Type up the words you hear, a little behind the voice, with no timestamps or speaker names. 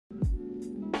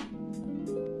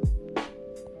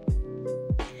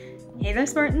Hey there,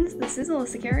 Spartans. This is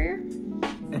Alyssa Carrier.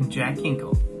 And Jack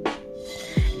Hinkle.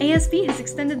 ASB has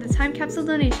extended the Time Capsule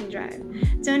donation drive.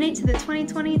 Donate to the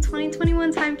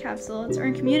 2020-2021 Time Capsule to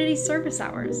earn community service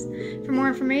hours. For more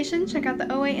information, check out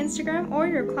the OA Instagram or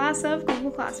your Class of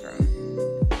Google Classroom.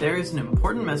 There is an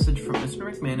important message from Mr.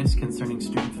 McManus concerning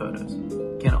student photos.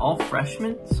 Can all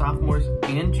freshmen, sophomores,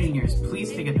 and juniors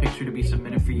please take a picture to be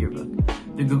submitted for yearbook?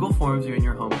 The Google Forms are in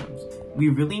your homerooms. We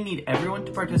really need everyone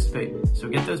to participate, so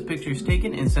get those pictures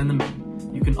taken and send them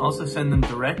in. You can also send them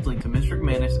directly to Mr.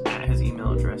 McManus at his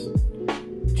email address,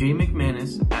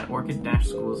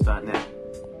 jmcmanus@orchid-schools.net.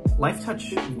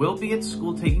 LifeTouch will be at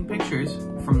school taking pictures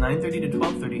from 9:30 to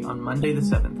 12:30 on Monday the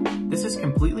 7th. This is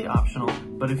completely optional,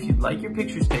 but if you'd like your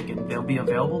pictures taken, they'll be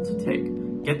available to take.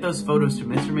 Get those photos to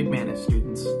Mr. McManus,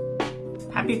 students.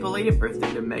 Happy belated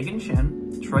birthday to Megan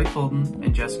Shen, Troy Fulton,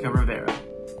 and Jessica Rivera.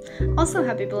 Also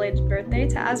happy belated birthday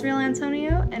to Azriel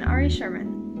Antonio and Ari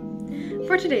Sherman.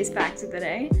 For today's fact of the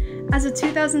day, as of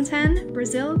 2010,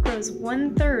 Brazil grows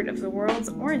 1/3 of the world's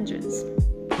oranges.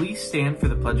 Please stand for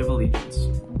the Pledge of Allegiance.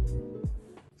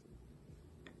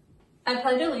 I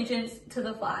pledge allegiance to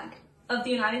the flag of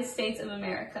the United States of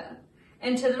America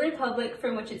and to the republic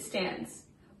for which it stands,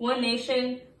 one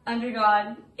nation, under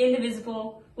God,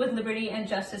 indivisible, with liberty and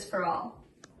justice for all.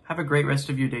 Have a great rest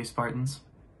of your day, Spartans.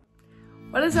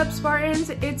 What is up, Spartans?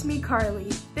 It's me,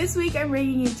 Carly. This week I'm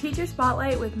bringing you Teacher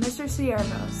Spotlight with Mr.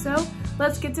 Siervo, so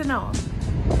let's get to know him.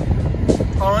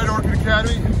 All right, Orchid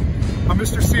Academy, I'm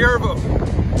Mr. Siervo.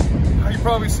 You've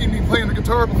probably seen me playing the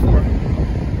guitar before.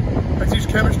 I teach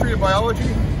chemistry and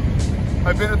biology.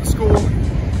 I've been at the school,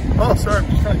 I'm just trying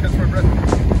to catch my breath.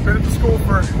 Been at the school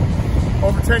for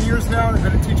over 10 years now, and I've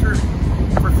been a teacher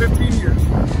for 15 years.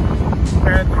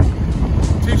 And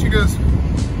teaching is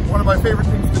one of my favorite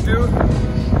things to do,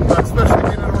 especially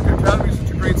being at Orchid Academy, such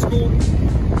a great school.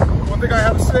 One thing I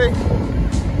have to say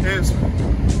is,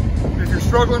 if you're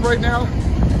struggling right now,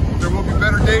 there will be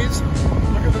better days.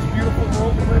 Look at this beautiful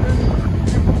world we live in,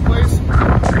 beautiful place.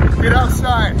 Get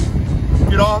outside,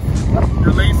 get off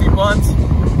your lazy butts,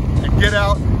 and get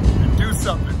out and do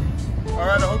something. All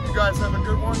right, I hope you guys have a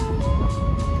good one.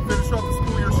 Finish off the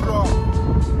school year strong.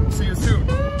 See you soon.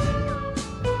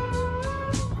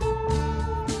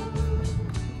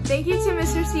 Thank you to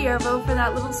Mr. Siervo for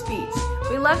that little speech.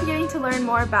 We love getting to learn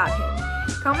more about him.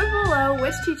 Comment below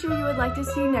which teacher you would like to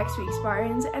see next week,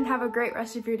 Spartans, and have a great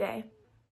rest of your day.